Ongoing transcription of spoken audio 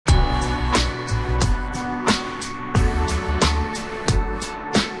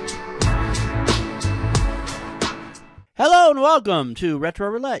Hello and welcome to Retro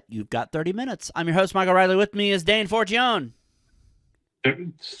Roulette. You've got 30 minutes. I'm your host, Michael Riley. With me is Dane Forgione.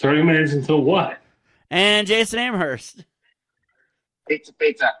 30 minutes until what? And Jason Amherst.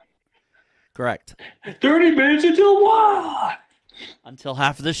 Pizza. Correct. 30 minutes until what? Until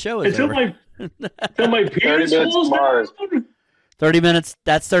half of the show is over. Until my 30 penis minutes falls to Mars. down? 30 minutes,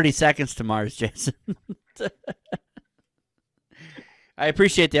 that's 30 seconds to Mars, Jason. I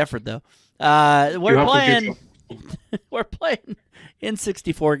appreciate the effort, though. We're playing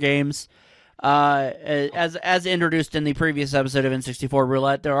N64 games. As introduced in the previous episode of N64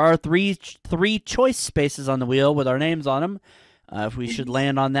 Roulette, there are three choice spaces on the wheel with our names on them. If we should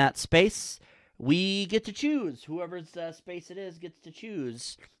land on that space, we get to choose. Whoever's space it is gets to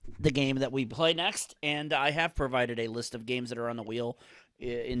choose the game that we play next. And I have provided a list of games that are on the wheel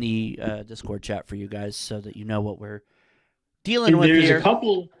in the Discord chat for you guys so that you know what we're dealing with here. There's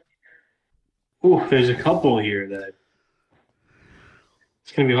a couple here that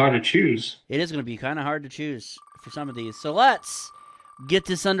it's going to be hard to choose. It is going to be kind of hard to choose for some of these. So let's get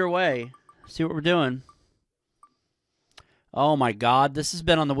this underway. See what we're doing. Oh my God, this has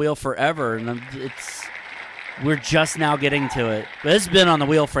been on the wheel forever, and we're just now getting to it. But it's been on the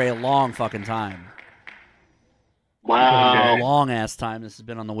wheel for a long fucking time. Wow. A long ass time this has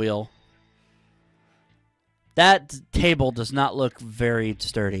been on the wheel. That table does not look very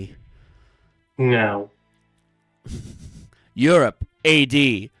sturdy. No. Europe,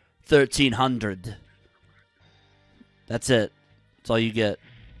 AD 1300. That's it. That's all you get.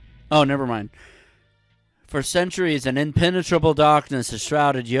 Oh, never mind. For centuries, an impenetrable darkness has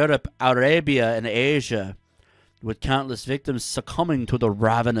shrouded Europe, Arabia, and Asia, with countless victims succumbing to the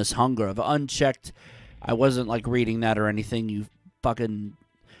ravenous hunger of unchecked... I wasn't, reading that or anything, you fucking...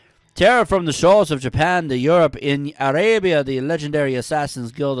 Terror from the shores of Japan to Europe. In Arabia, the legendary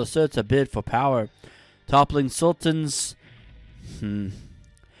Assassin's Guild asserts a bid for power, toppling sultans... Under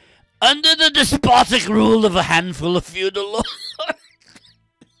the despotic rule of a handful of feudal lords.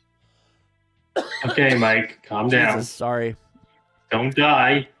 Okay, Mike, calm down. Jesus, sorry. Don't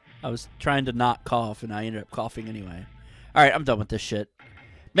die. I was trying to not cough, and I ended up coughing anyway. All right, I'm done with this shit.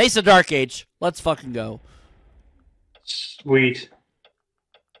 Mesa Dark Age. Let's fucking go. Sweet.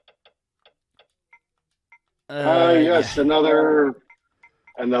 Yes, yeah. another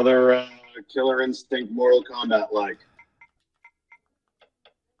Killer Instinct Mortal Kombat like.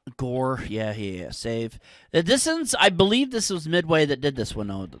 Gore. Yeah. Save. I believe this was Midway that did this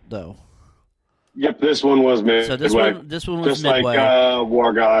one, though. Yep, this one was Midway. So this one was just Midway. like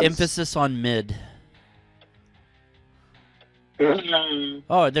War Gods. Emphasis on mid.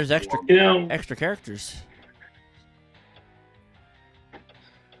 Oh, there's extra characters.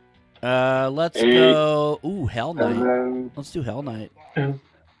 Let's go. Ooh, Hell Knight. Let's do Hell Knight.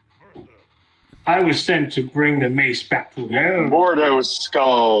 I was sent to bring the mace back to hell. Mordo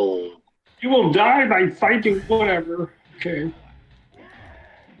Skull. You will die by fighting whatever. Okay.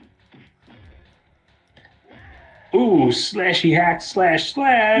 Ooh, slashy hack slash.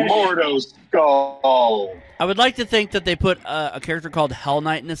 Mordo Skull. I would like to think that they put a character called Hell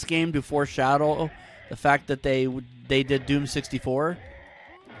Knight in this game to foreshadow the fact that they did Doom 64.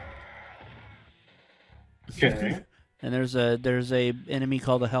 Okay. And there's a enemy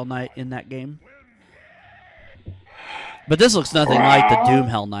called a Hell Knight in that game. But this looks nothing like the Doom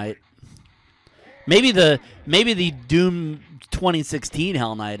Hell Knight. Maybe the Doom 2016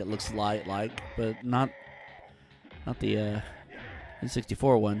 Hell Knight it looks like, but not the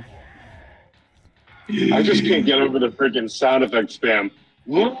N64 one. I just can't get over the freaking sound effect spam.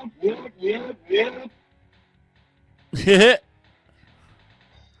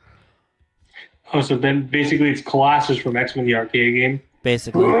 Oh, so then basically it's Colossus from X-Men the arcade game?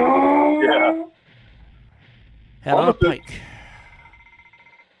 Basically. Yeah. Head on a pike.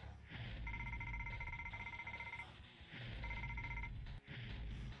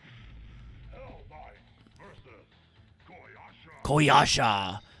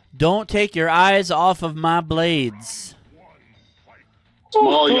 Koyasha. Don't take your eyes off of my blades.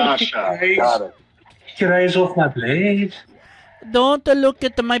 Small Yasha. Got it. Take your eyes off my blade. Don't look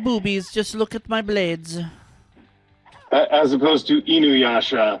at my boobies, just look at my blades. As opposed to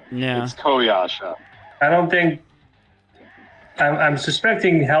Inuyasha, Yeah. it's Koyasha. I don't think... I'm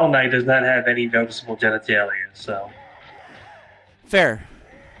suspecting Hell Knight does not have any noticeable genitalia, so... Fair.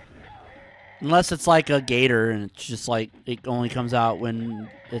 Unless it's like a gator and it's just like it only comes out when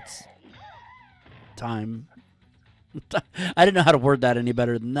it's time. I didn't know how to word that any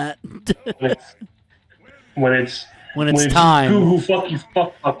better than that. when it's time. Goo fuck time.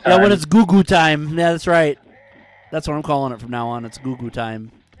 Yeah, when it's goo goo time. Yeah, that's right. That's what I'm calling it from now on. It's goo goo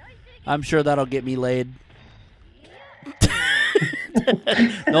time. I'm sure that'll get me laid.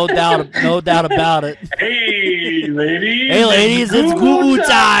 No doubt about it. Hey, ladies. Hey, ladies, it's Goo goo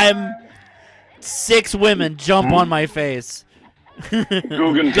time. 6 women jump on my face.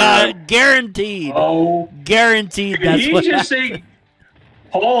 Guggen time. Guaranteed. Oh, Guaranteed. did That's he what. just say?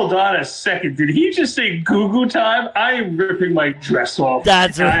 Hold on a second. Did he just say goo time? I am ripping my dress off.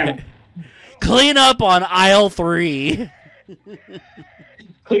 That's right. Clean up on aisle 3.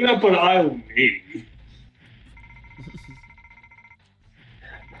 Clean up on aisle me.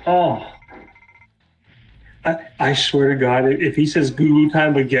 Oh. I swear to God, if he says goo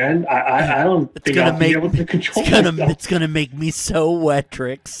time again, I don't think I'll be able to control myself. It's gonna make me so wet,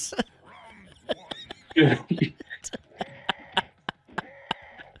 Tricks. Oh,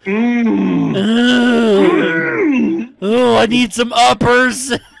 I need some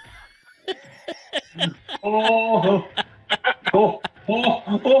uppers. Oh.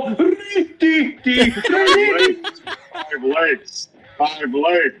 Five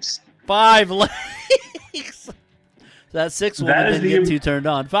legs. 5 legs. That 6 women That is didn't get too turned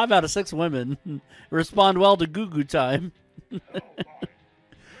on. 5 out of 6 women respond well to goo goo time. The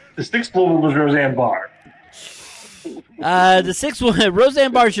 6th woman was Roseanne Barr. The 6th one,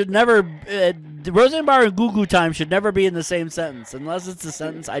 Roseanne Barr should never. Roseanne Barr and goo goo time should never be in the same sentence, unless it's the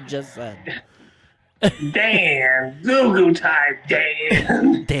sentence I just said. Dan, goo goo time,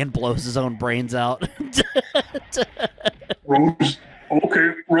 Dan. Dan blows his own brains out.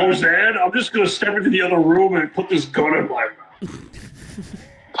 Okay, Roseanne, I'm just gonna step into the other room and put this gun in my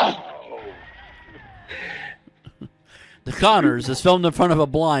mouth. The Connors is filmed in front of a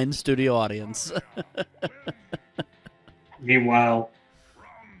blind studio audience. Meanwhile,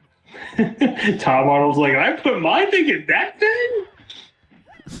 Tom Arnold's like, I put my thing in that thing?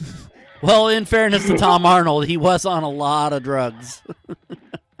 Well, in fairness to Tom Arnold, he was on a lot of drugs.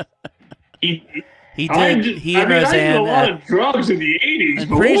 He did. He and Roseanne. I did a lot of drugs in the 80s. I'm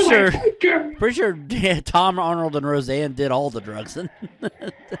pretty sure Tom Arnold and Roseanne did all the drugs.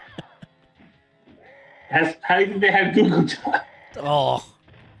 How did they have Google time? Oh.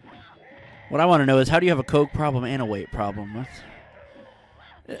 What I want to know is, how do you have a coke problem and a weight problem?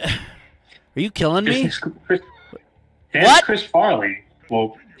 Are you killing me? What? Chris Farley.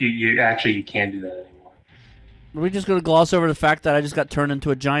 Well, you can't do that anymore. Are we just going to gloss over the fact that I just got turned into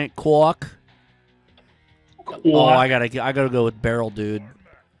a giant quark? Oh, I gotta go with Barrel Dude.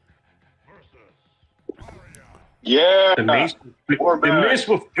 Yeah. The Mace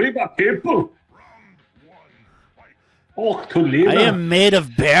with 3 people. Oh, Toledo. I am made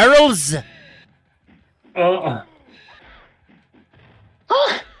of barrels. I'm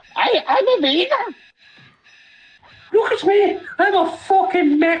a Vader. Look at me. I'm a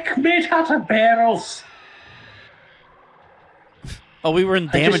fucking mech made out of barrels. Oh, we were in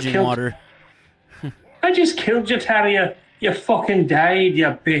damaging water. I just killed you, Talia. You fucking died, you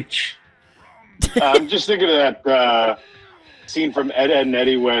bitch. I'm just thinking of that scene from Ed, Edd and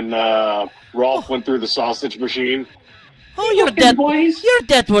Eddy when Rolf went through the sausage machine. Oh, your death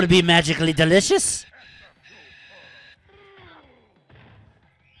would be magically delicious.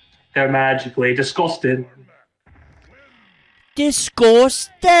 They're magically disgusting.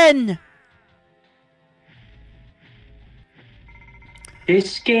 Disgusting.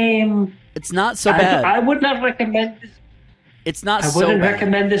 This game... It's not so bad. I would not recommend this. It's not so bad. I wouldn't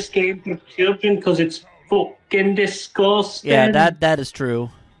recommend this game for children because it's fucking disgusting. Yeah, that is true.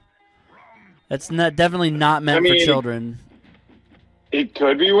 That's definitely not meant for children. It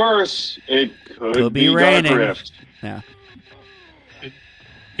could be worse. It could be raining. Rift. Yeah.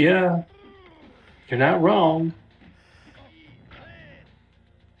 Yeah. You're not wrong.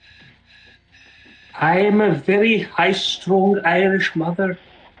 I am a very high-strung Irish mother.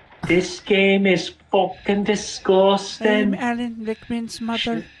 This game is fucking disgusting. I'm Alan Rickman's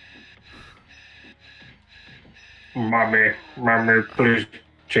mother. Mommy, please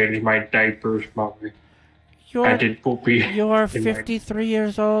change my diapers, Mommy. I did poopy. You're 53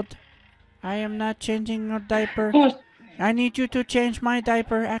 years old. I am not changing your diaper. What? I need you to change my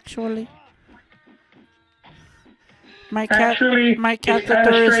diaper, actually. My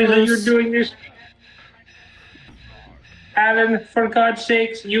catheter is loose. You're doing this. Alan, for God's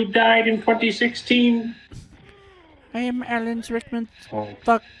sakes, you died in 2016. I am Alan Rickman. Oh.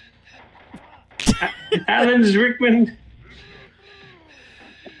 Fuck. Alan Rickman.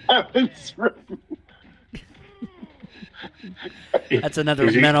 That's another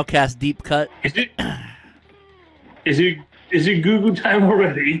Mentalcast deep cut. Is it Google time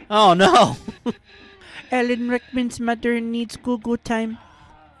already? Oh no. Alan Rickman's mother needs Google time.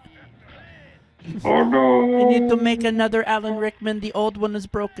 Oh no! I need to make another Alan Rickman. The old one is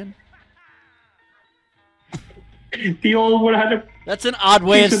broken. The old one had a. That's an odd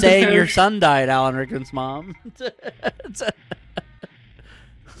way of Piece of the saying your pear. son died, Alan Rickman's mom.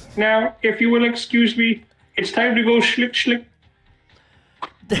 Now, if you will excuse me, it's time to go schlick schlick.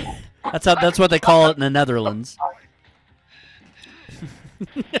 That's what they call it in the Netherlands.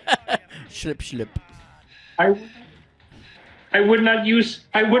 Schlip schlip. I would not use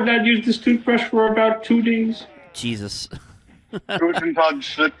this toothbrush for about 2 days. Jesus. Guten Tag,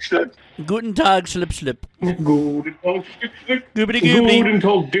 Schlip, Schlip. Guten Tag, schlip schlip. Guten Tag, schlick schlick. Goobity goobity. Guten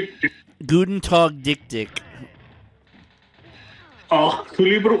Tag, dick dick. Guten Tag, dick dick. Ach, du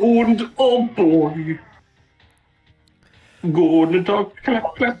lieber und oh boy. Guten Tag,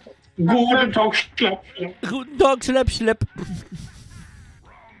 klapp klapp. Guten Tag, schlapp schlapp. Guten Tag, schlip schlip.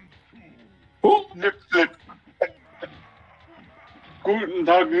 Oh, Nip, Slip. Guten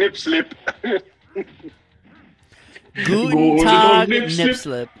Tag, Nip, Slip. Guten Tag, nip nip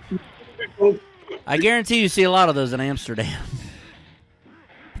slip. slip. I guarantee you see a lot of those in Amsterdam.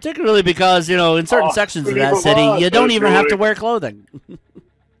 Particularly because, you know, in certain sections of that city, you don't even have to wear clothing.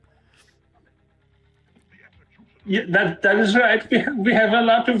 yeah, that is right. We have a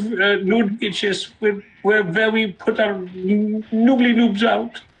lot of nude beaches where we put our noobly noobs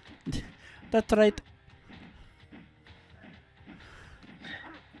out. That's right.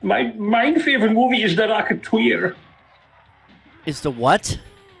 My favorite movie is The Rocketeer. Is the what?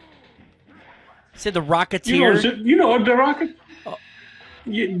 Say the Rocketeer? You know The Rocket.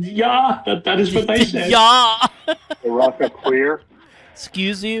 Yeah, that is what I said. Yeah. The Rocket Queer.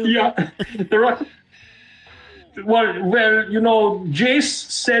 Excuse you? Yeah, The Rocket. Well, you know, Jace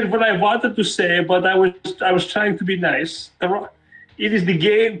said what I wanted to say, but I was trying to be nice. It is the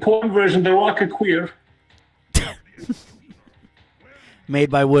gay porn version, The Rocket Queer.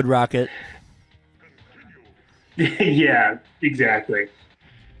 Made by Wood Rocket. Yeah, exactly.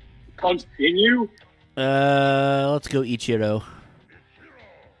 Continue. Let's go Ichiro.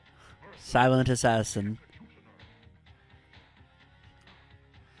 Silent Assassin.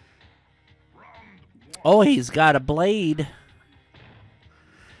 Oh, he's got a blade.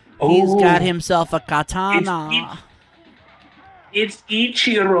 He's got himself a katana. It's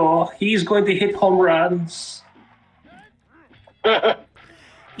Ichiro. He's going to hit home runs.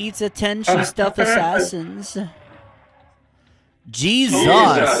 Eats attention, stealth assassins. Jesus.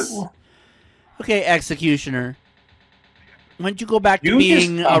 Jesus. Okay, Executioner. Why don't you go back to You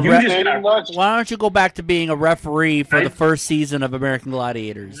being just- a you ref? just- Why don't you go back to being a referee for the first season of American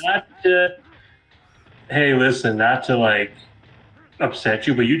Gladiators? Hey, listen, not to like upset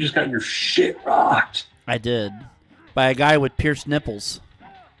you, but you just got your shit rocked. I did. By a guy with pierced nipples.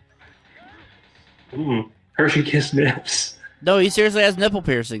 Hershey Kiss nips. No, he seriously has nipple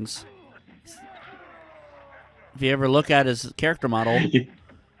piercings. If you ever look at his character model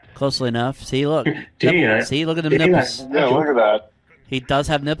closely enough, see, look. See, look at them nipples. Yeah, look at that. He does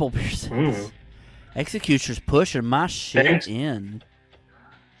have nipple piercings. Executioner's pushing my shit in.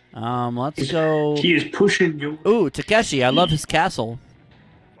 Let's go. He is pushing you. Ooh, Takeshi. I love his castle.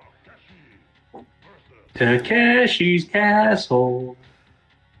 Takeshi's Castle.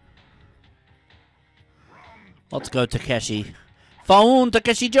 Let's go, Takeshi. Phone,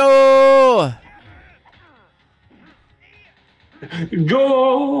 Takeshi Joe!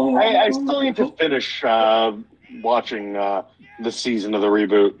 Go! I still need to finish watching this season of the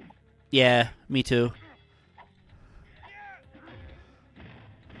reboot. Yeah, me too.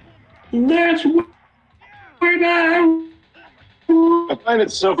 That's where I find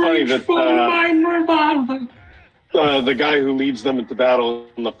it so funny that the guy who leads them into battle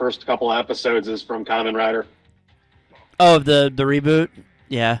in the first couple episodes is from Kamen Rider. Oh, the reboot?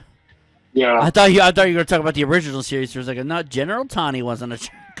 Yeah. Yeah. I thought you were going to talk about the original series. There was like, no, General Tani wasn't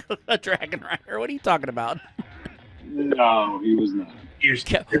a Dragon Rider. What are you talking about? No, he was not.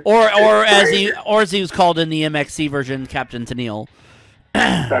 Or as he was called in the MXC version, Captain Tennille.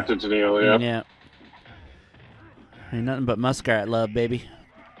 Captain Tennille, yeah. Yeah. Ain't nothing but muskrat love, baby.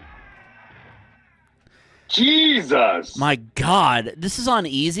 Jesus! My God. This is on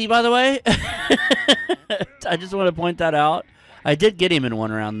easy, by the way. I just want to point that out. I did get him in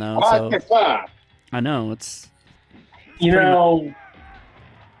one round, though. So. I know. It's you know,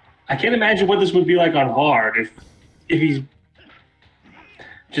 I can't imagine what this would be like on hard if he's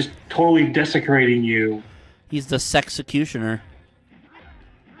just totally desecrating you. He's the sexecutioner.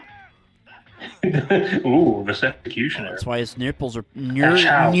 Ooh, the executioner. That's why his nipples are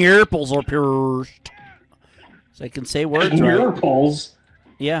nipples are pierced. So I can say words right. Nipples.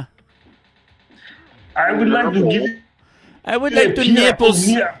 Yeah. I would like to give. I would like the nipples.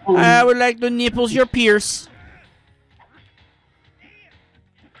 I would like the nipples. Your pierce.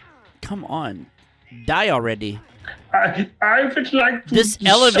 Come on, die already. I would like to This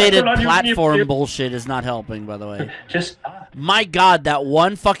elevated suckle on your platform nip. bullshit is not helping, by the way. Just My God, that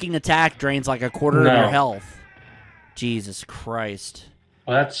one fucking attack drains like a quarter of your No. health. Jesus Christ.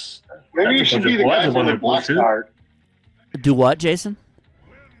 well, that's Maybe you a should bunch be of- the well, guy that's a from bunch the of box bullshit. art. Do what, Jason?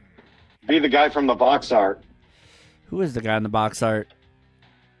 Be the guy from the box art. Who is the guy in the box art?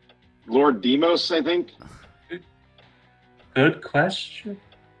 Lord Demos, I think. Good question.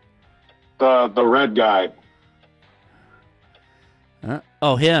 The red guy.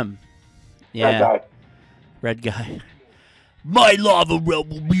 Oh, him. That Yeah, guy. red guy. My lava realm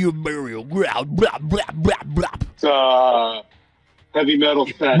will be a burial ground. Blah, blah, blah, blah. It's heavy metal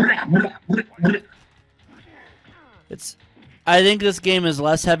set. It's. I think this game is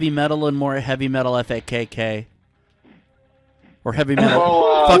less heavy metal and more heavy metal FAKK. Or heavy metal.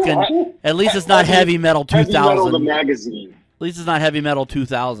 Well, fucking. At least it's not heavy metal Heavy Metal 2000. the At magazine. least it's not heavy metal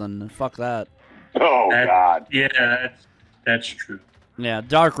 2000. Fuck that. Oh God. Yeah, that's true. Yeah,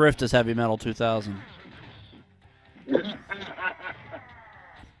 Dark Rift is heavy metal 2000.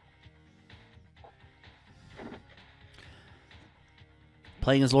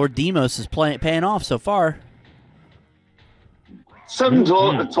 Playing as Lord Demos is paying off so far. Something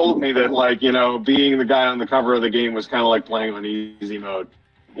told me that, like, you know, being the guy on the cover of the game was kind of like playing on easy mode,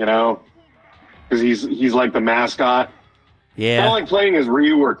 you know, because he's like the mascot. Kind Yeah. of like playing as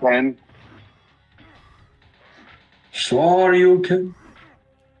Ryu or Ken. Sorry, you can.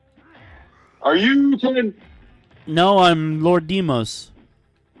 Are you Ken? No, I'm Lord Demos.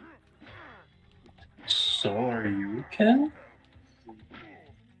 Sorry, you can.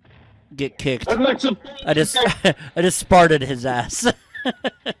 Get kicked. I'd like to. I just I just sparted his ass.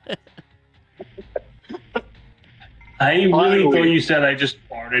 I really Finally. thought you said I just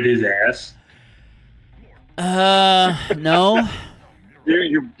farted his ass. No.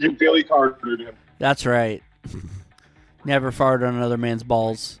 You Billy Cartered him. That's right. Never farted on another man's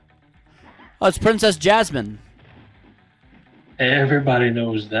balls. Oh, it's Princess Jasmine. Everybody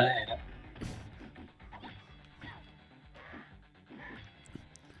knows that.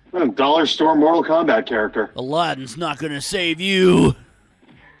 What a dollar store Mortal Kombat character. Aladdin's not gonna save you.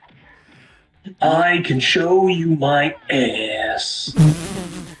 I can show you my ass.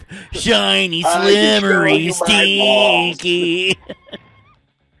 Shiny, I can show slimmery, you my stinky.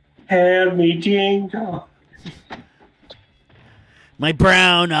 Have me jingle. My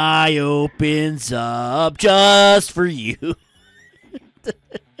brown eye opens up just for you.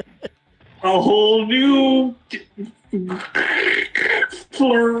 A whole new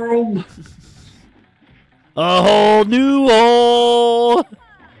world. A whole new hole.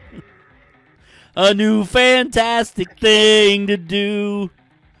 A new fantastic thing to do.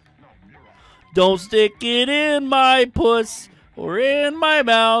 Don't stick it in my puss or in my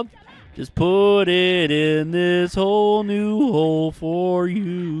mouth. Just put it in this whole new hole for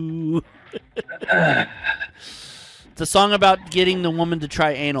you. It's a song about getting the woman to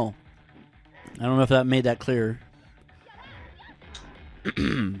try anal. I don't know if that made that clear.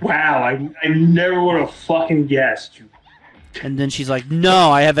 Wow, I never would have fucking guessed. You. And then she's like, no,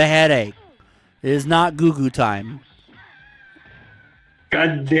 I have a headache. It is not goo-goo time.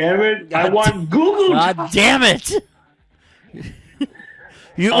 God damn it! I God want Google. God damn it!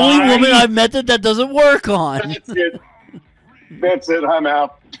 You're the only woman I've met that doesn't work on. That's it. That's it. I'm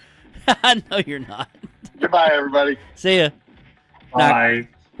out. No, you're not. Goodbye, everybody. See ya. Bye.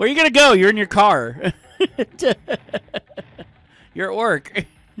 Where are you gonna go? You're in your car. You're at work.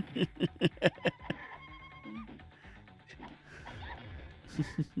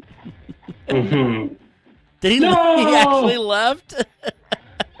 Mm-hmm. Did he? No! He actually left.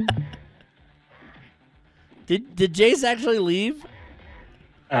 Did Jace actually leave?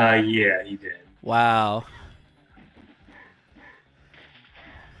 Yeah, he did. Wow.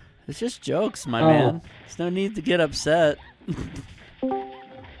 It's just jokes, my Oh. man. There's no need to get upset.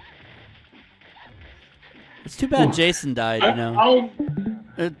 It's too bad Jason died, you know.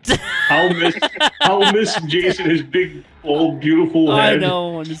 I'll miss Jason, his big, old, beautiful head. I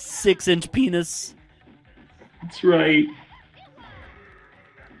know, and his 6-inch penis. That's right.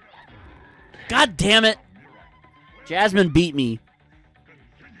 God damn it. Jasmine beat me.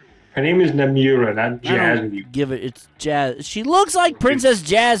 Her name is Namura, not I don't Jasmine. give it. It's Jazz. She looks like Princess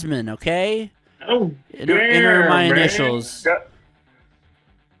Jasmine, okay? Oh, Enter my man. initials.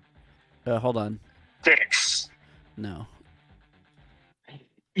 Yeah. Hold on. Dicks. No.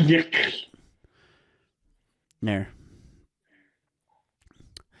 Yick. There.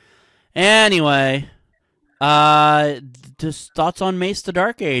 Anyway, just thoughts on Mace the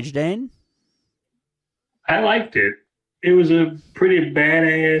Dark Age, Dane? I liked it. It was a pretty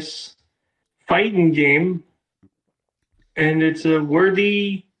badass fighting game. and it's a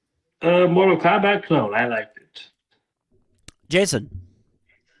worthy Mortal Kombat clone. I liked it. Jason.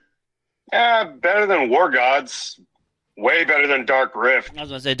 Better than War Gods. Way better than Dark Rift. I was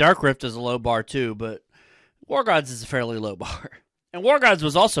going to say Dark Rift is a low bar too, but War Gods is a fairly low bar. And War Gods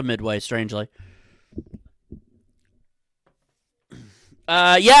was also Midway, strangely.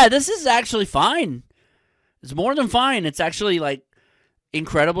 Yeah, this is actually fine. It's more than fine. It's actually like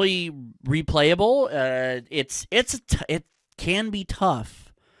incredibly replayable. It can be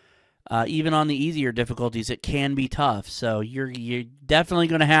tough. Even on the easier difficulties, it can be tough. So you're definitely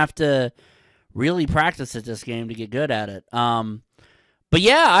going to have to really practice at this game to get good at it. But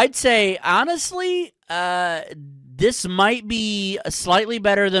yeah, I'd say honestly, this might be slightly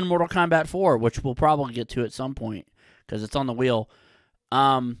better than Mortal Kombat 4, which we'll probably get to at some point because it's on the wheel.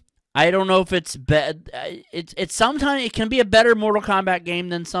 I don't know if it's bad. It's sometimes it can be a better Mortal Kombat game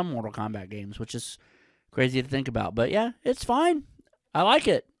than some Mortal Kombat games, which is crazy to think about. But yeah, it's fine. I like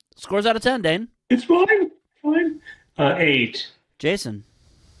it. Scores out of 10, Dane. It's fine. Fine. 8. Jason.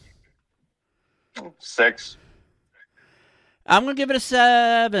 6. I'm gonna give it a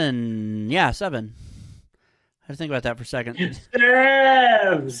 7. Yeah, 7. I had to think about that for a second.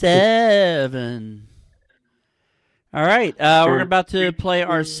 7. All right, we're about to play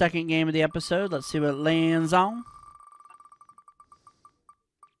our second game of the episode. Let's see what it lands on.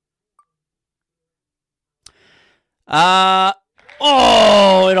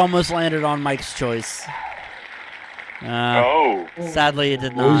 It almost landed on Mike's choice. Sadly, it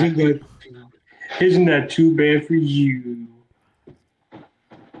did not. Isn't that too bad for you?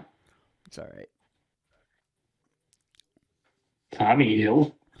 It's all right. Tommy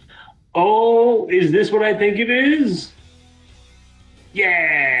Hill. Oh, is this what I think it is?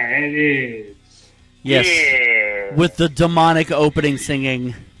 Yeah, it is. Yes. Yeah. With the demonic opening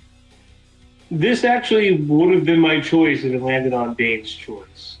singing. This actually would have been my choice if it landed on Dane's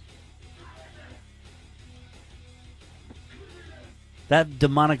choice. That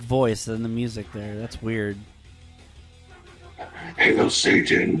demonic voice and the music there, that's weird. Hail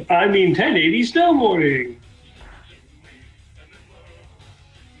Satan. I mean 1080 snowboarding.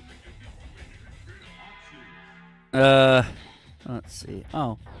 Let's see.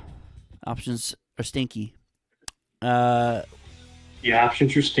 Oh. Options are stinky. The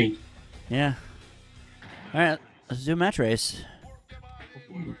options are stinky. Yeah. Alright, let's do a match race.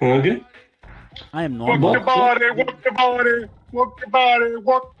 Okay. I am normal. Work the body, work the body, work the body,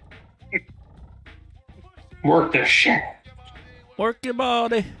 work. Work the shit. Work your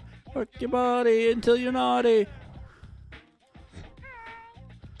body until you're naughty.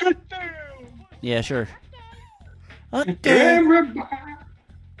 Get down. Yeah, sure. Okay. Everybody.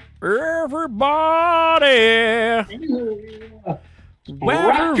 Everybody.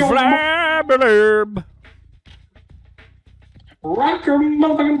 Rock your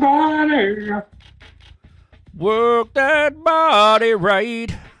motherfucking body. Work that body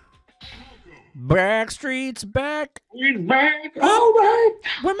right. Backstreet's back. He's back. All right.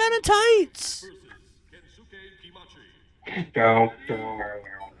 Women in tights. Go.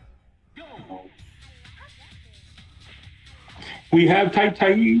 We have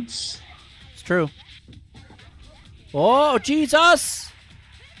tights. It's true. Oh, Jesus.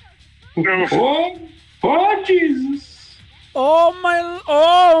 Oh, Jesus. Oh my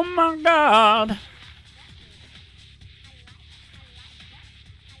God.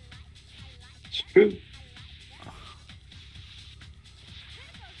 It's true.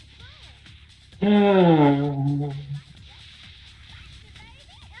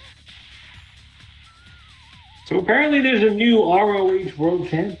 So apparently there's a new ROH World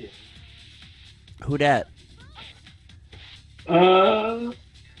Champion. Who dat?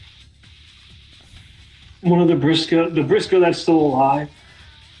 One of the Briscoe that's still alive.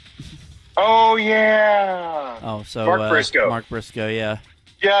 Oh yeah. Oh, so Mark Briscoe. Mark Briscoe, yeah.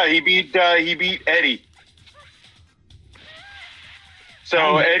 Yeah, he beat Eddie.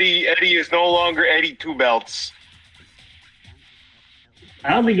 So Eddie is no longer Eddie Two Belts. I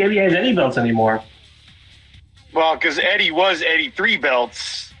don't think Eddie has any belts anymore. Well, because Eddie was Eddie Three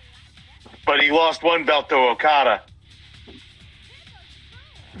Belts, but he lost one belt to Okada.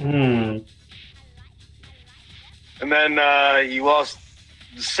 And then he lost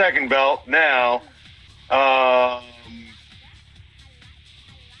the second belt now.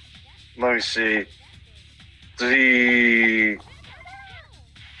 Let me see. Does he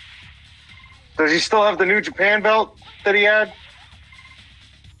still have the New Japan belt that he had?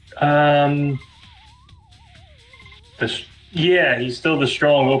 Yeah, he's still the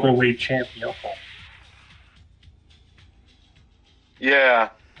strong openweight champion. Yeah.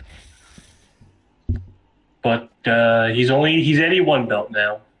 But he's at a one belt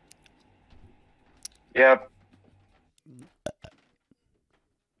now. Yep.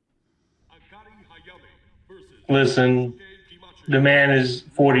 Listen, the man is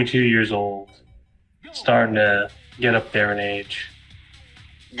 42 years old, starting to get up there in age.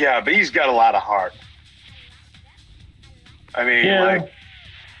 Yeah, but he's got a lot of heart. I mean, like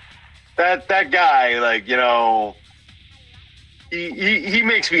that guy, like, you know, he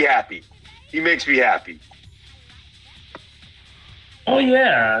makes me happy. He makes me happy. Oh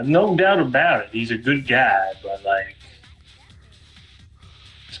yeah, no doubt about it. He's a good guy, but like,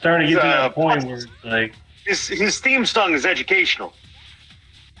 starting to get to that point where it's like, his theme song is educational.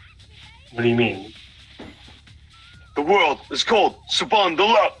 what do you mean? The world is cold, so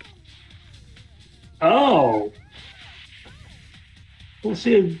bundle up. Oh, well,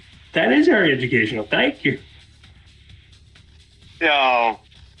 see, that is very educational. Thank you. You know,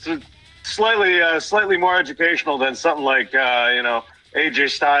 so slightly more educational than something like AJ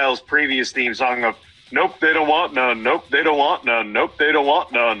Styles' previous theme song of "Nope, they don't want none. Nope, they don't want none. Nope, they don't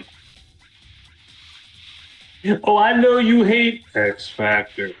want none." Oh, I know you hate X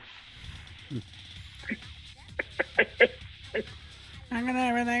Factor. I'm gonna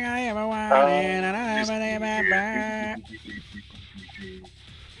everything I ever wanted, and I never back.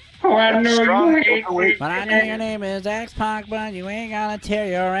 Oh, I know you hate me. But I know your name is X-Pac, but you ain't gonna tear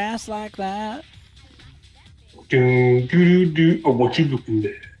your ass like that. Oh, what you looking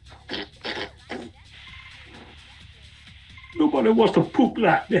at? Nobody wants to poop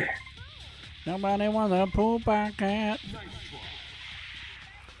like that. Nobody wants to poop like that.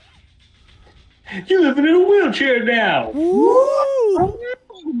 You living in a wheelchair now. Woo!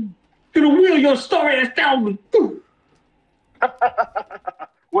 Gonna wheel your story ass down the poop.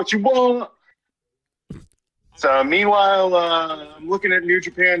 What you want? So meanwhile, I'm looking at New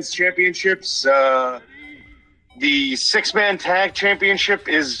Japan's championships. The 6-man tag championship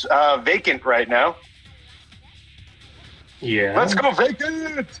is vacant right now. Yeah. Let's go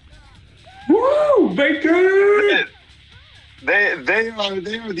vacant! Woo! Bacon! They are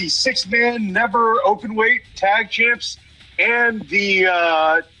the 6-man never open weight tag champs and the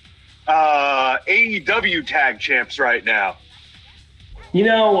AEW tag champs right now. You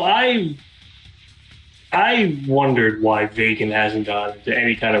know, I wondered why Vacant hasn't gone into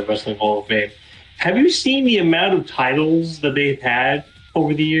any kind of Wrestling Hall of Fame. Have you seen the amount of titles that they've had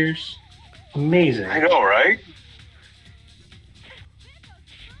over the years? Amazing. I know, right?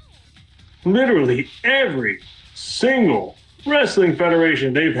 Literally every single wrestling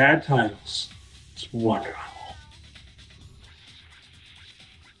federation, they've had titles. It's wonderful.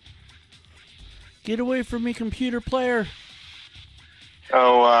 Get away from me, computer player.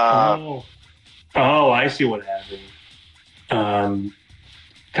 Oh, I see what happened.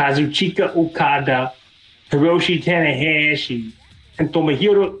 Kazuchika Okada, Hiroshi Tanahashi, and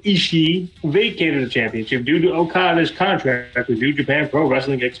Tomohiro Ishii vacated the championship due to Okada's contract with New Japan Pro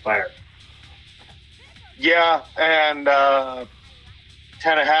Wrestling expired. Yeah, and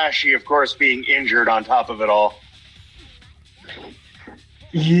Tanahashi, of course, being injured on top of it all.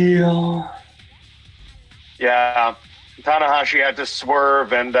 Yeah. Yeah, Tanahashi had to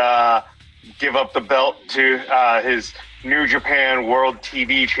swerve and give up the belt to his New Japan World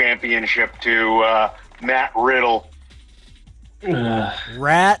TV Championship to Matt Riddle.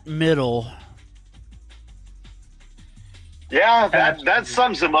 Rat middle. Yeah, that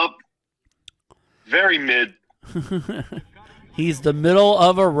sums him up. Very mid. He's the middle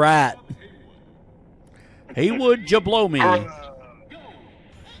of a rat. Hey, would you blow me?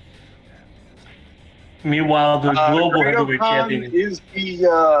 Meanwhile, the global heavyweight champion is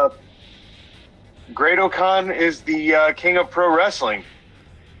the Great-O-Khan is the king of pro wrestling.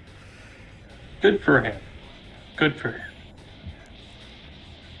 Good for him. Good for him.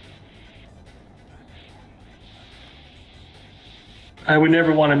 I would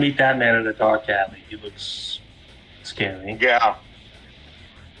never want to meet that man in a dark alley. He looks scary. Yeah.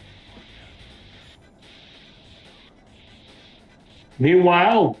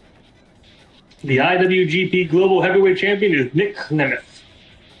 Meanwhile, the IWGP Global Heavyweight Champion is Nick Nemeth.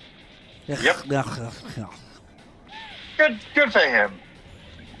 Yep. Good for him.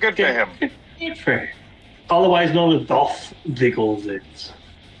 Good for him. Good for him. Otherwise known as Dolph Ziggles.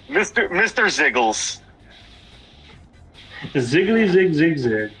 Mr. Ziggles. Ziggly zig zig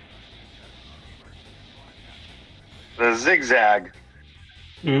zig. The zigzag.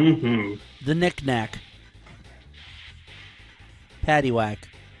 Mm-hmm. The knick-knack. Paddywhack.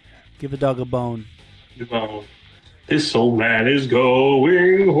 Give a dog a bone. This old man is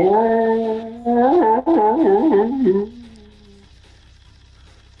going home.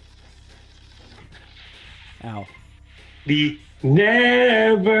 the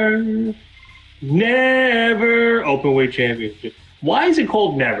never openweight championship. Why is it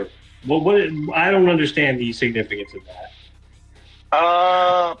called never? What? I don't understand the significance of that.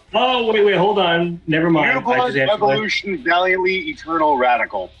 Oh, wait, hold on. Never mind. Uniblood, Evolution, Valiantly, Eternal,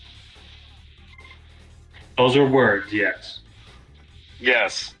 Radical. Those are words, yes.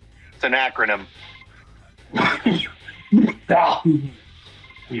 Yes. It's an acronym.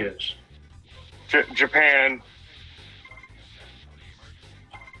 Yes. Japan.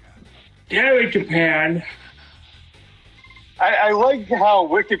 Damn it, Japan. I like how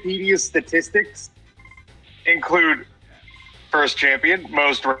Wikipedia statistics include first champion,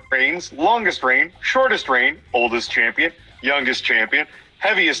 most reigns, longest reign, shortest reign, oldest champion, youngest champion,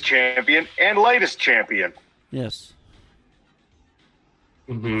 heaviest champion, and lightest champion. Yes.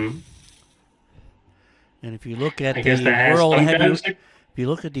 Mm-hmm. And if you look at if you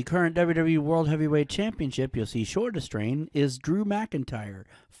look at the current WWE World Heavyweight Championship, you'll see shortest reign is Drew McIntyre,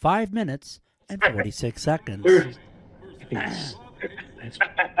 5 minutes and 46 seconds.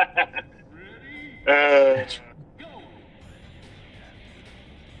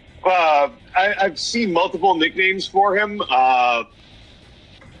 I've seen multiple nicknames for him.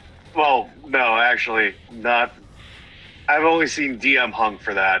 Well, no, actually, not. I've only seen DM hung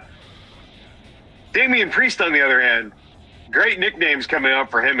for that. Damian Priest, on the other hand, great nicknames coming up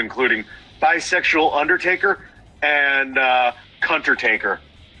for him, including Bisexual Undertaker and Cuntertaker.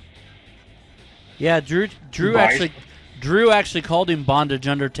 Yeah, Drew actually called him Bondage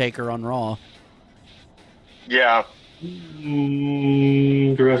Undertaker on Raw. Yeah.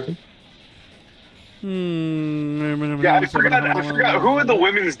 Interesting. Yeah, I forgot who in the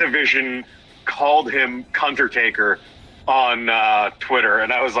women's division called him Cuntertaker on Twitter,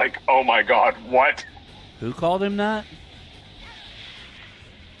 and I was like, oh my god, what? Who called him that?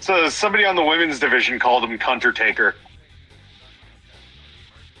 So somebody on the women's division called him Cuntertaker.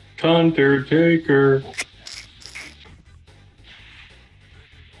 Cuntertaker.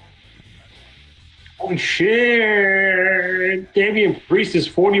 Holy shit! Damian Priest is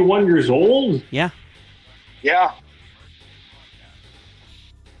 41 years old? Yeah. Yeah.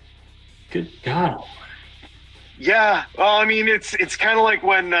 Good God. Yeah. Well, I mean, it's kind of like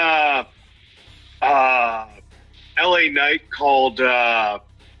when LA Knight called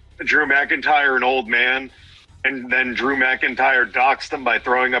Drew McIntyre an old man, and then Drew McIntyre doxed him by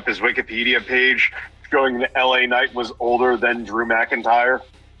throwing up his Wikipedia page showing that LA Knight was older than Drew McIntyre.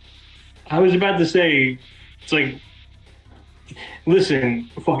 I was about to say, it's like, listen,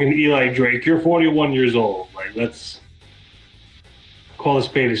 fucking Eli Drake, you're 41 years old. Like, let's call a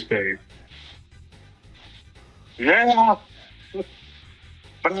spade a spade. Yeah. But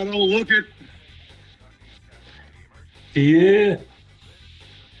I don't look it. Yeah.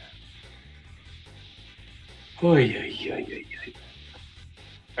 Oy.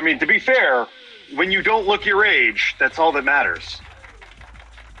 I mean, to be fair, when you don't look your age, that's all that matters.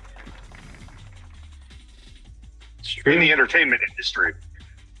 It's true. In the entertainment industry.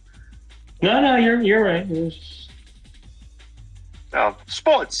 No, you're right.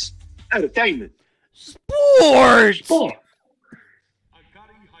 Sports. Entertainment. Sports!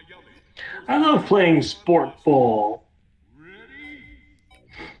 I love playing sport ball.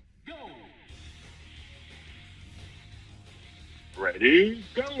 Ready,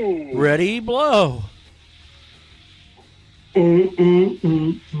 go. Ready, blow.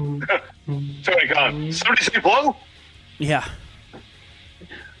 Tony Khan, somebody say blow? Yeah.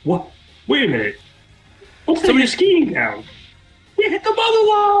 What? Wait a minute. What's somebody skiing down? We hit the mother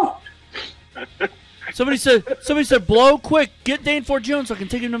wall. Somebody said, blow quick. Get Dane Forgione so I can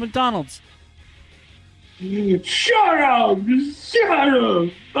take him to McDonald's. Shut up.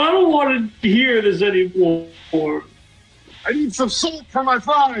 I don't want to hear this anymore. I need some salt for my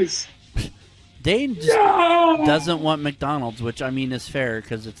fries. Dane just doesn't want McDonald's, which I mean is fair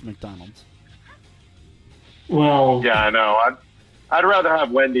because it's McDonald's. Well, yeah, I know. I'd rather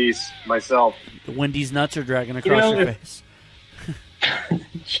have Wendy's myself. The Wendy's nuts are dragging across your face.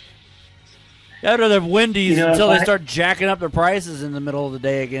 I'd rather have Wendy's until they start jacking up their prices in the middle of the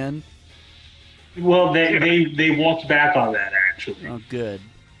day again. Well, they walked back on that, actually. Oh, good.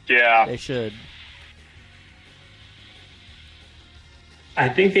 Yeah. They should. I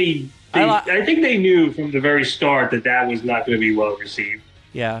think they knew from the very start that was not going to be well received.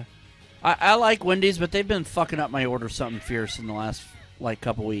 Yeah. I like Wendy's, but they've been fucking up my order something fierce in the last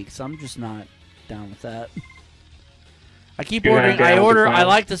couple weeks. I'm just not down with that. I keep ordering. I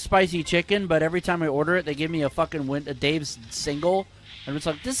like the spicy chicken, but every time I order it, they give me a fucking Dave's single, and it's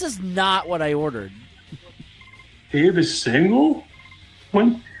like, this is not what I ordered. Dave is single?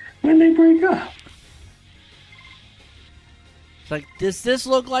 When they break up? It's like, does this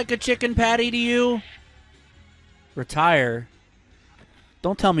look like a chicken patty to you? Retire.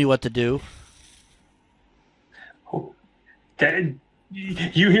 Don't tell me what to do. Oh,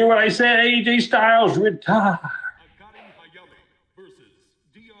 you hear what I said, AJ Styles? Retire.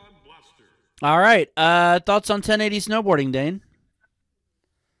 All right. Thoughts on 1080 snowboarding, Dane?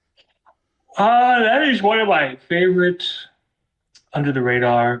 That is one of my favorite under the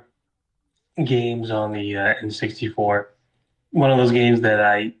radar games on the N64. One of those games that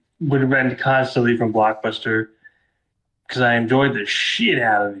I would rent constantly from Blockbuster because I enjoyed the shit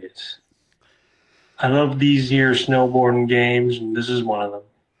out of it. I love these here snowboarding games, and this is one of them.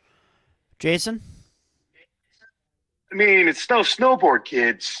 Jason? I mean, it's no snowboard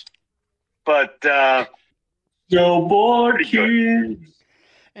kids, but Snowboard kids.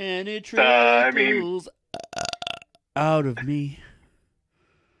 And it I trickles out of me.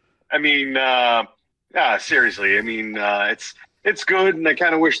 I mean, seriously. I mean, it's good, and I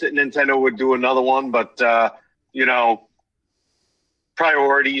kind of wish that Nintendo would do another one, but you know,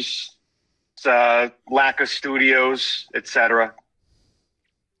 priorities, lack of studios, etc.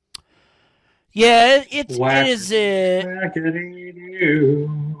 Yeah, it is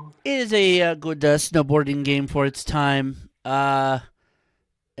a good snowboarding game for its time. I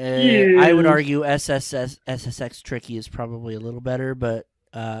would argue SSX Tricky is probably a little better, but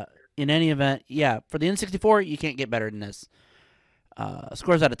in any event, yeah, for the N64, you can't get better than this.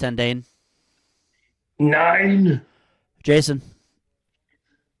 Scores out of 10, Dane. 9. Jason?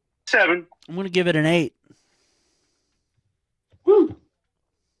 7. I'm going to give it an 8. Woo.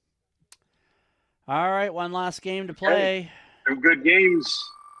 All right, one last game to play. Some good games.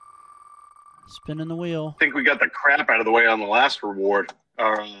 Spinning the wheel. I think we got the crap out of the way on the last record.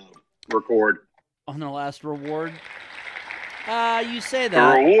 On the last reward? You say The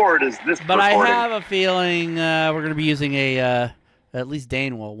that. reward is this But recording. I have a feeling we're going to be using at least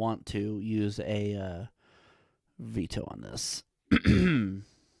Dane will want to use a veto on this.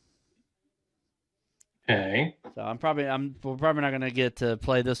 Okay. So we're probably not going to get to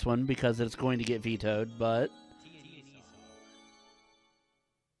play this one because it's going to get vetoed, but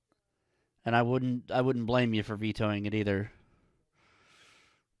and I wouldn't blame you for vetoing it either.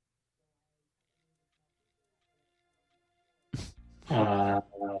 Yeah,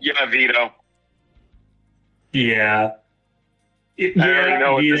 veto. Yeah. I already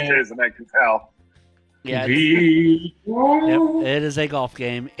know what this is, and I can tell. Yeah, Yep, it is a golf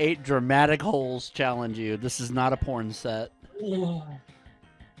game. 8 dramatic holes challenge you. This is not a porn set.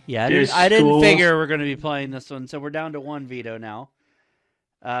 Yeah, I didn't figure we're going to be playing this one, so we're down to 1 veto now.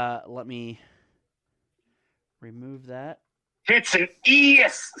 Let me remove that. It's an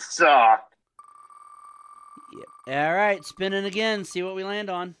ESA. Yep. All right, spinning again. See what we land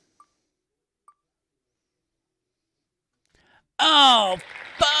on. Oh,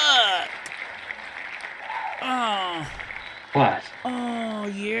 fuck! Oh. What? Oh,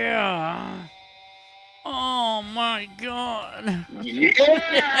 yeah. Oh, my God.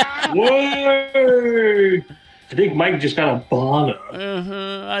 Yeah. Word! I think Mike just got a boner.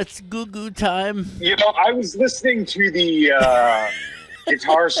 It's goo-goo time. You know, I was listening to the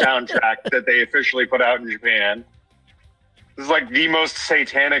guitar soundtrack that they officially put out in Japan. This is like the most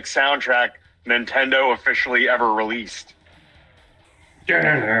satanic soundtrack Nintendo officially ever released.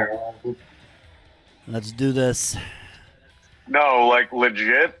 Let's do this. No, like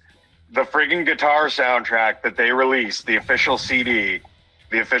legit, the friggin' guitar soundtrack that they released, the official CD,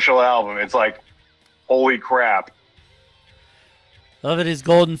 the official album, it's like, holy crap. Love it. His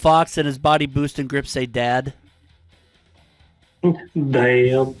golden fox and his body boost and grip say dad.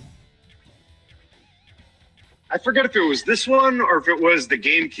 Damn. I forget if it was this one or if it was the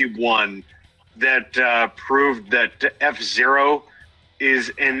GameCube one that proved that F-Zero is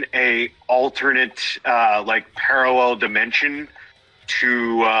in a alternate, like parallel dimension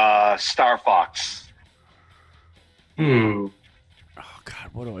to Star Fox. Oh God,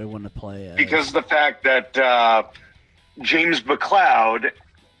 what do I want to play as? Because of the fact that James McCloud,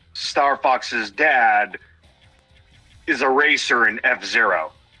 Star Fox's dad, is a racer in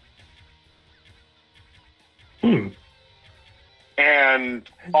F-Zero. And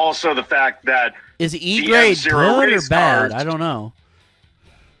also the fact that is E grade good or bad? Cars, I don't know.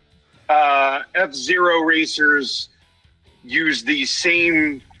 F-Zero racers use the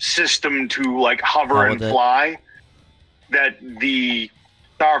same system to like hover and fly that the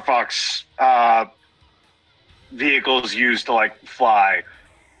Star Fox vehicles use to like fly.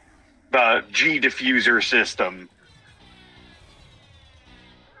 The G diffuser system.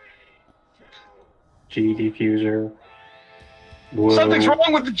 G diffuser. Whoa. Something's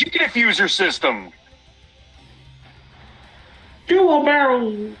wrong with the G diffuser system. Do a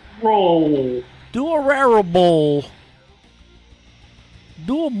barrel roll. Do a rare bowl.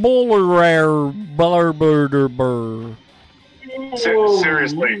 Do a bowler rare burr.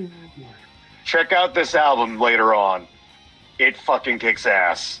 Seriously, check out this album later on. It fucking kicks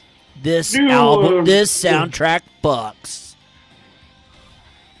ass. This soundtrack bucks.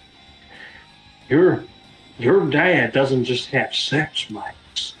 Your dad doesn't just have sex,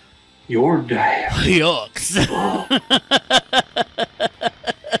 Max. Your dad Yucks.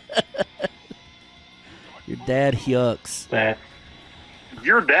 Your dad yucks. That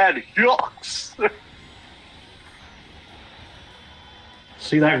Your dad yucks.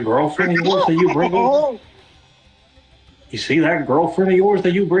 see that girlfriend of yours that you bring over? You see that girlfriend of yours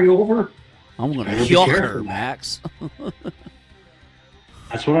that you bring over? I'm gonna Better be yuck careful, her, Max.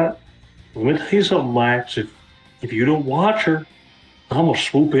 That's what let me tell you something, Max. If you don't watch her, I'm gonna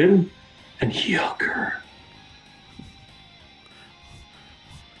swoop in and yuck her.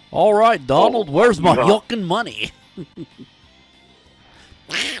 All right, Donald, where's my yucking money?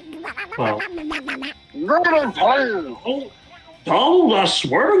 Well, Donald, I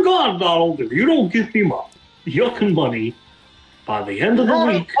swear to God, Donald, if you don't give me my yucking money by the end of the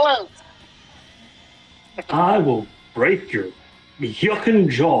week, I will break your yucking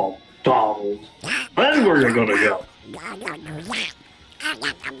jaw, Donald. That's where you're gonna go.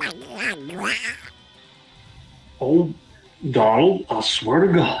 Oh, Donald, I swear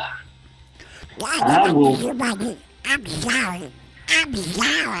to God, I will. I'm sorry.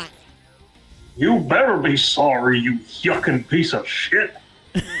 You better be sorry, you yucking piece of shit.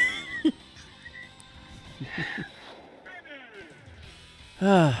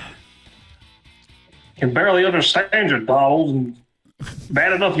 Can barely understand you, Donald, and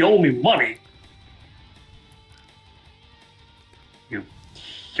bad enough you owe me money. You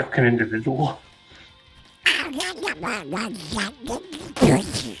yucking individual.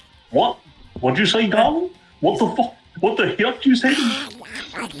 What? What'd you say, Donald? What the fuck? What the yuck you say?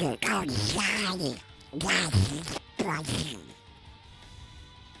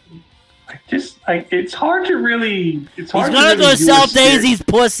 It's hard to really. It's hard. He's gonna to really go do sell a steer- Daisy's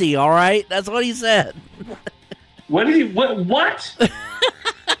pussy. All right, that's what he said. What did he? What? What?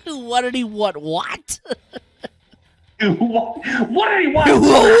 What did he want? What? What did he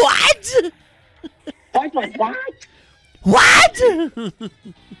want? What? What?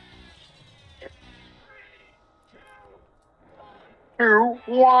 Two,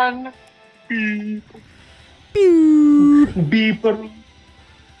 one, beep. Pew. Beeper.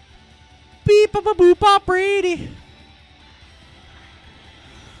 Beep, boop, bop, Brady.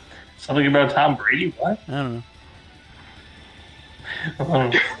 Something about Tom Brady? What? I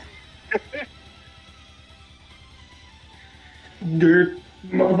don't know. Dirt,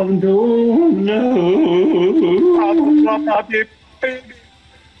 mother, don't know.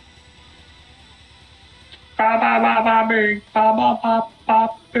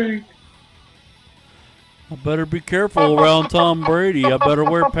 I better be careful around Tom Brady. I better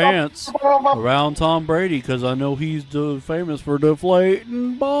wear pants around Tom Brady because I know he's famous for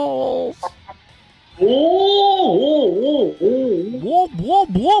deflating balls. Oh. Whoop, whoop,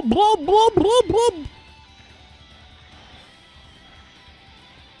 whoop, whoop, whoop, whoop, whoop.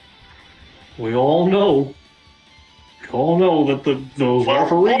 We all know that those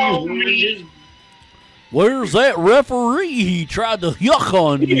referees. Where's that referee? He tried to yuck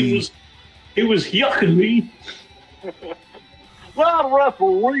on me. He was yucking me. That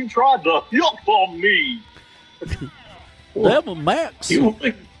referee tried to yuck on me. That was Max.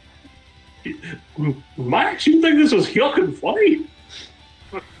 Max, you think this is yucking funny?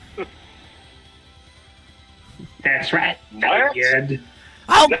 That's right. Max? Dad.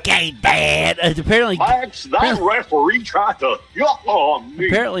 Okay, Dad. Apparently, Max, that referee tried to yuck on me.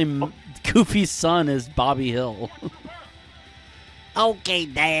 apparently, Goofy's son is Bobby Hill. Okay,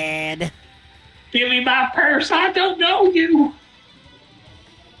 Dad. Give me my purse. I don't know you.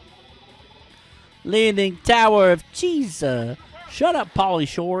 Leaning Tower of Cheese. Shut up, Pauly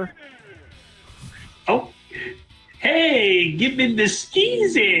Shore. Oh. Hey, give me the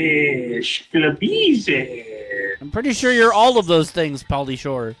skeezy. Schlabeezy. I'm pretty sure you're all of those things, Pauly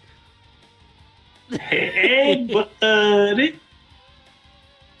Shore. Hey, buddy.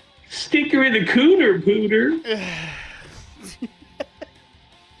 Sticker in the cooter, pooter.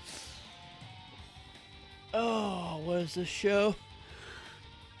 Oh, what is this show?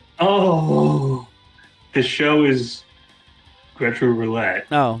 Oh, the show is Retro Roulette.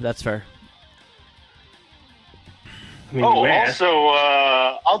 Oh, that's fair. I mean, Oh, West. also,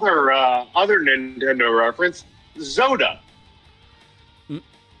 other Nintendo reference, Zoda.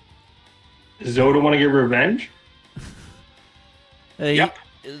 Zoda want to get revenge? Yep.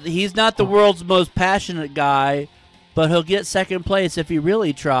 He's not the world's most passionate guy, but he'll get second place if he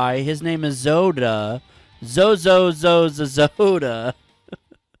really try. His name is Zoda. Zoda.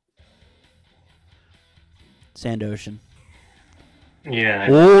 Sand Ocean. Yeah.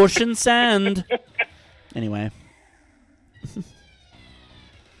 Ocean Sand. Anyway.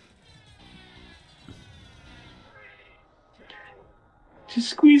 Just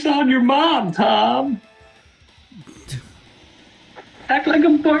squeeze on your mom, Tom. Act like a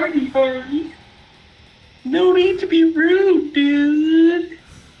Barney. No need to be rude, dude.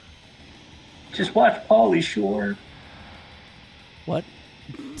 Just watch Pauly Shore. What?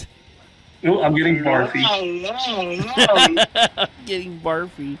 Oh, I'm getting barfy. Getting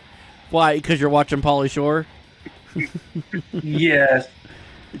barfy. Why? Because you're watching Pauly Shore? Yes.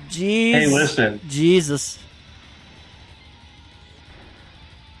 Jeez. Hey, listen. Jesus.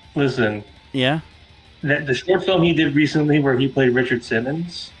 Listen. Yeah? The short film he did recently where he played Richard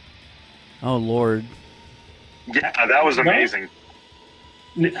Simmons. Oh, Lord. Yeah, that was amazing.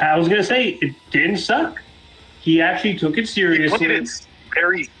 I was going to say, it didn't suck. He actually took it He seriously. played it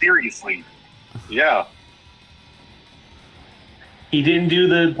very seriously. Yeah. He didn't do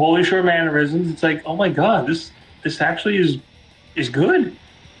the Polish Shore mannerisms. It's like, oh my God, this actually is good.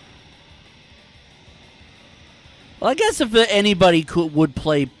 Well, I guess if anybody would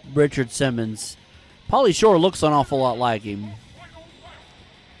play Richard Simmons, Pauly Shore looks an awful lot like him. At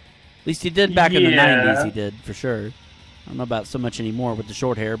least he did back in the 90s, he did, for sure. I don't know about so much anymore with the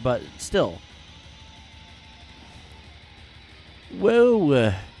short hair, but still.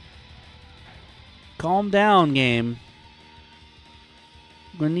 Whoa. Calm down, game.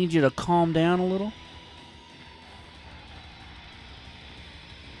 I'm going to need you to calm down a little.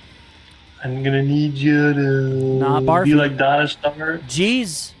 I'm going to need you to Not barfing. be like Donna Summer.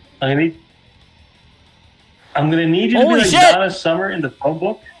 Jeez. I'm going to need you to Holy be like shit! Donna Summer in the phone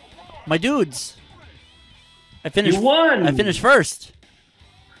book. My dudes. I finished. You won! I finished first.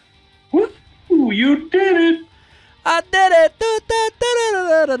 Woo! You did it! I did it!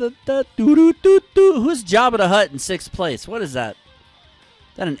 Who's Jabba the Hutt in sixth place? What is that?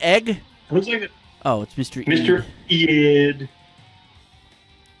 Is that an egg? Looks like it. Oh, it's Mr. Mr. Ed.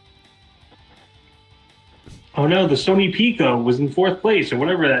 Oh no, the Sony Pico was in fourth place, or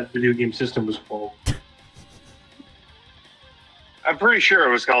whatever that video game system was called. I'm pretty sure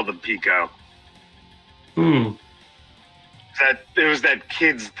it was called the Pico. Hmm. It was that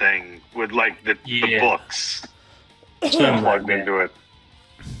kids thing with like the books Something plugged like into it.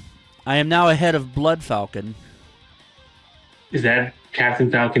 I am now ahead of Blood Falcon. Is that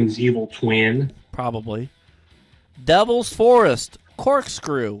Captain Falcon's evil twin? Probably. Devil's Forest.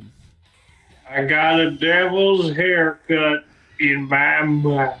 Corkscrew. I got a devil's haircut in my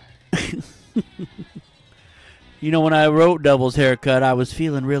mind. You know, when I wrote Devil's Haircut, I was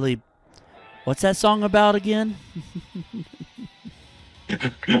feeling really... What's that song about again?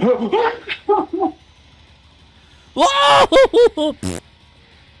 Whoa!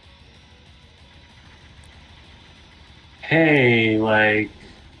 Hey,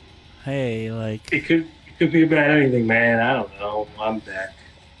 it could be about anything, man. I don't know. I'm back.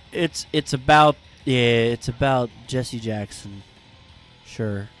 It's about Jesse Jackson.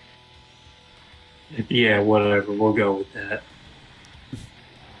 Sure. Yeah, whatever. We'll go with that.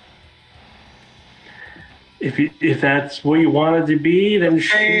 If that's what you want it to be, then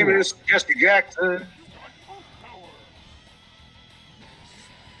sure. Famous Jesse Jackson.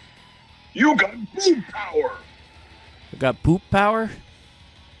 You got boom power. I got poop power?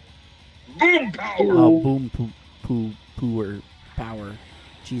 Boom power. Oh, boom pooer power.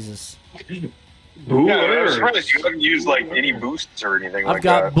 Jesus. Yeah, I'm surprised you haven't used like any boosts or anything I've like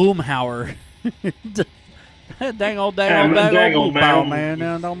got that. Boomhauer. dang old boom power, man.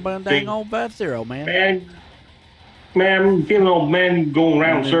 Dang old Beth Zero, man. Man, getting old man going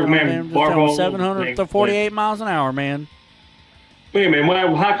around serving man barbell. 748 miles an hour, man. Wait a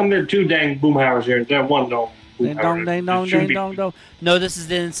minute, how come there are two dang Boomhauers here? There one don't. Ding dong. No, this is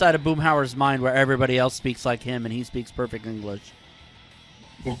the inside of Boomhauer's mind where everybody else speaks like him and he speaks perfect English.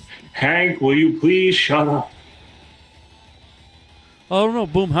 Hank, will you please shut up? I don't know,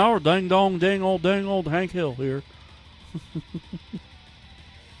 Boomhauer, dang old Hank Hill here.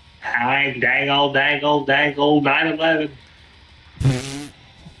 Hank, dang old 9/11.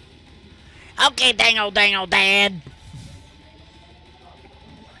 Okay, dang old dad.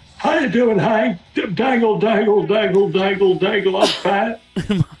 How you doing, Hank? Dangle, I'm fat.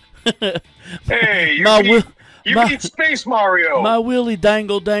 Hey, you beat Space Mario. My Willie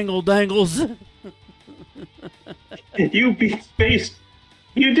dangles.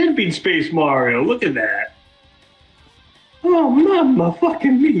 You did beat Space Mario. Look at that. Oh, mama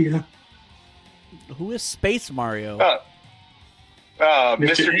fucking mia. Who is Space Mario?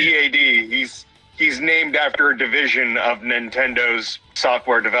 Mr. EAD. He's named after a division of Nintendo's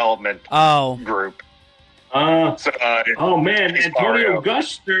software development group. Oh man, Space Antonio Mario.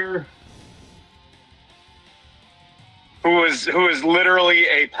 Guster. Who is literally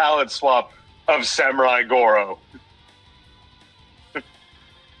a palette swap of Samurai Goro.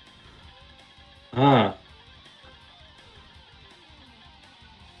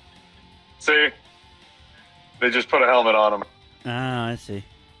 See? They just put a helmet on him. Ah, I see.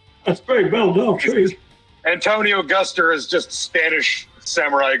 That's very well done, Tree. Antonio Guster is just Spanish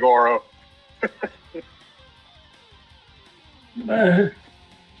Samurai Goro.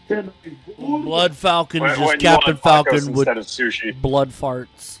 Blood Falcon is When just you Captain want tacos Falcon with instead of sushi. blood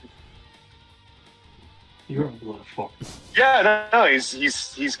farts. You're a blood fuck. Yeah, no,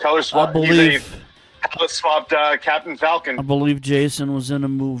 he's color swapped. He's a palette swapped Captain Falcon. I believe Jason was in a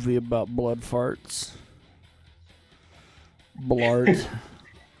movie about blood farts. Blart.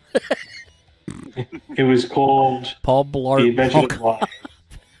 It was called Paul The Blart. Adventure of Life.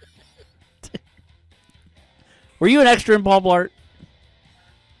 Were you an extra in Paul Blart?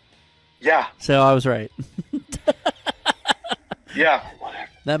 Yeah, So I was right. yeah.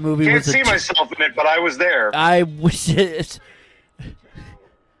 That movie Can't was a see myself in it, but I was there. I wish it.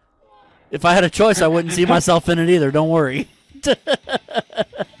 If I had a choice, I wouldn't see myself in it either. Don't worry.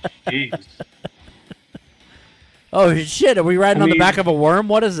 Jeez. Oh shit! Are we riding I on the mean- back of a worm?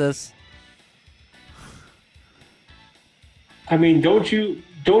 What is this? I mean, don't you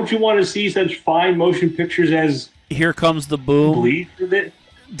want to see such fine motion pictures as Here comes the boom. Bleed for this?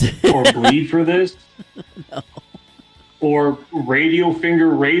 Or Bleed for this? No. Or Radio Finger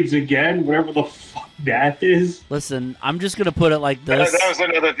Raids Again? Whatever the fuck that is. Listen, I'm just gonna put it like That this. was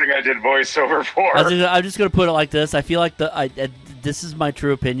another thing I did voiceover for. I'm just gonna put it like this. I feel like this is my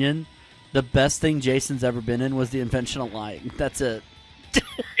true opinion. The best thing Jason's ever been in was the invention of lying. That's it.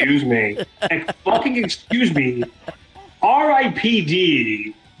 Excuse me. Fucking excuse me.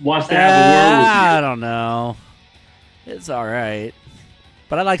 R.I.P.D. wants to have a word with you. I don't know. It's all right,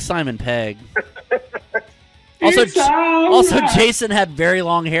 but I like Simon Pegg. Also, It's all right. Jason had very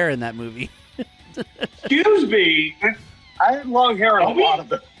long hair in that movie. Excuse me. I had long hair in a lot of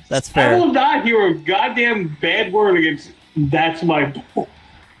them. That's I fair. will not hear a goddamn bad word against That's My Boy.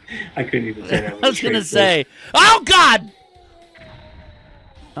 I couldn't even say that. I was gonna say, oh God!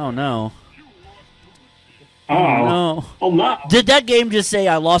 Oh no! Oh, No! oh no. Did that game just say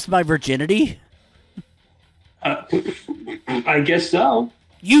I lost my virginity? I guess so.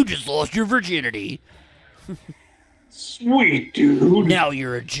 You just lost your virginity. Sweet dude. Now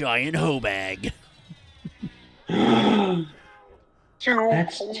you're a giant hoe bag. That's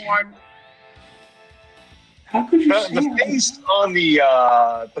how could you say The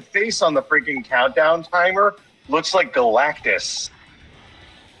that? face on the freaking countdown timer looks like Galactus.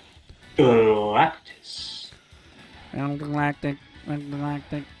 Galactus. Intergalactic,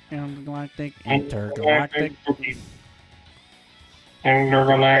 intergalactic, intergalactic, intergalactic.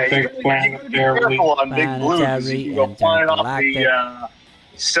 Intergalactic You gotta be careful on Big Blue because you can go flying off the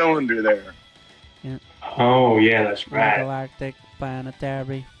cylinder there. Oh yeah, that's right. Intergalactic,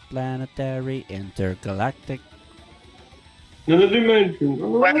 planetary, planetary, intergalactic. Another dimension.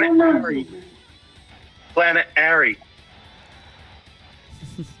 Planetary. Planet Airy.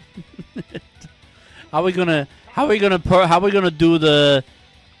 How are we gonna do the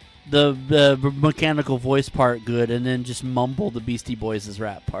mechanical voice part good and then just mumble the Beastie Boys'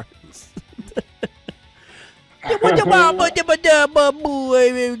 rap parts?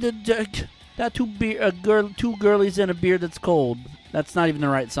 That two girlies in a beer that's cold. That's not even the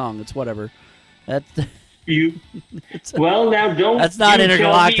right song. It's whatever. That's You. Well, now don't. That's not you tell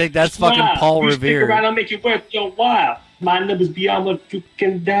intergalactic, me that's smile. fucking Paul you Revere. Stick around, I'll make it worth your while. My number's beyond what you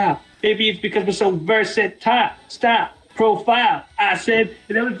can dial. Maybe it's because we're so versatile. Style, profile. I said,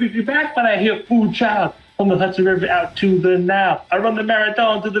 it never brings me back when I hear "Food Child" from the Hudson River out to the Nile. I run the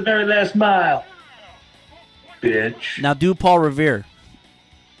marathon to the very last mile. Bitch. now do Paul Revere.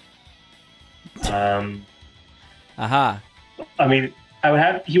 Aha. I mean,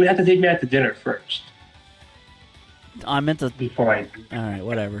 he would have to take me out to dinner first I meant to. before I. All right,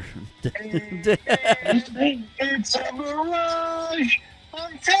 whatever. It's a mirage.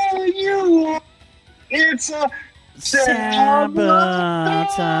 I'm telling you. It's a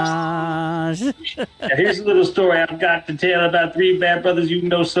Sabotage. Now, here's a little story I've got to tell about three bad brothers you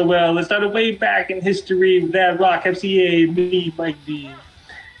know so well. It started way back in history with that rock MCA, me, Mike D.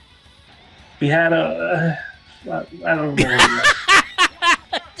 We had a. I don't know.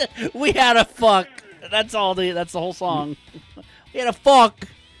 We had a fuck. That's all. That's the whole song. We had a fuck,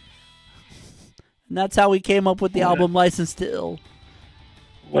 and that's how we came up with the album "License to Ill."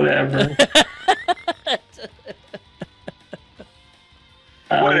 Whatever.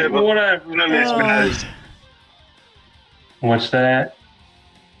 Whatever. What's that?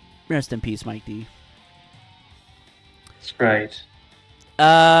 Rest in peace, Mike D. That's right.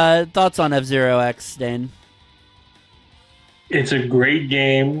 Thoughts on F-Zero X, Dane? It's a great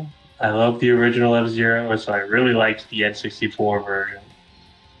game. I love the original F-Zero, so I really liked the N64 version.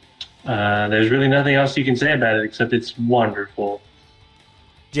 There's really nothing else you can say about it except it's wonderful.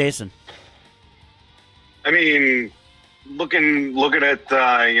 Jason? I mean, looking at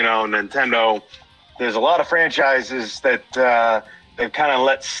Nintendo, there's a lot of franchises that they've kind of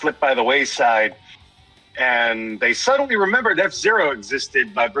let slip by the wayside, and they suddenly remembered F-Zero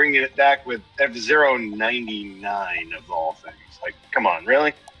existed by bringing it back with F-Zero 99 of all things. Like, come on,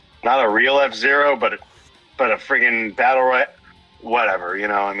 really? Not a real F-Zero, but a friggin' battle right? Whatever,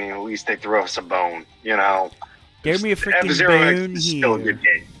 I mean, at least they threw us a bone, Give me a freaking F-Zero X bone is here. still a good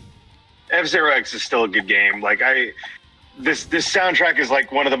game. F-Zero X is still a good game. Like, this soundtrack is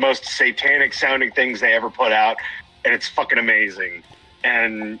like one of the most satanic sounding things they ever put out, and it's fucking amazing.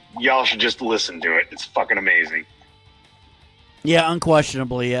 And y'all should just listen to it. It's fucking amazing. Yeah,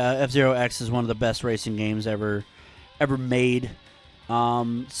 unquestionably, F-Zero X is one of the best racing games ever made.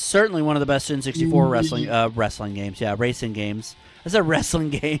 Certainly one of the best N64 wrestling games. Yeah, racing games. That's a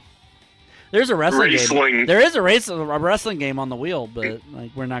wrestling game. There's a wrestling game. There is a wrestling game on the wheel, but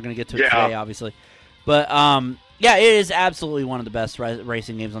like we're not going to get to it today, obviously. But yeah, it is absolutely one of the best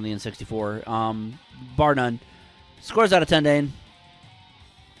racing games on the N64, bar none. Scores out of 10, Dane.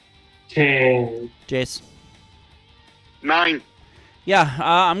 10. Jace. 9. Yeah,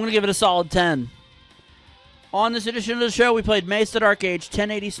 I'm going to give it a solid 10. On this edition of the show, we played Mace the Dark Age,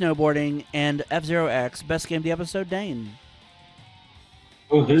 1080 Snowboarding, and F-Zero X. Best game of the episode, Dane.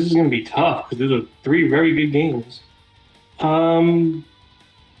 Oh, this is going to be tough because these are 3 very good games. I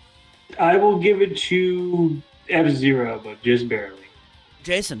will give it to F-Zero, but just barely.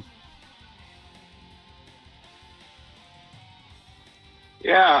 Jason.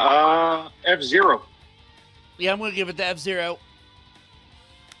 Yeah, F-Zero. Yeah, I'm going to give it to F-Zero.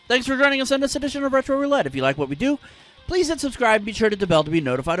 Thanks for joining us on this edition of Retro Roulette. If you like what we do, please hit subscribe and be sure to hit the bell to be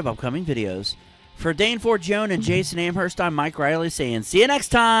notified of upcoming videos. For Dane Forgione and Jason Amherst, I'm Mike Riley saying see you next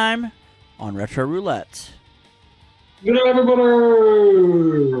time on Retro Roulette. Good night,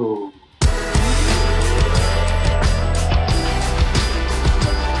 everybody!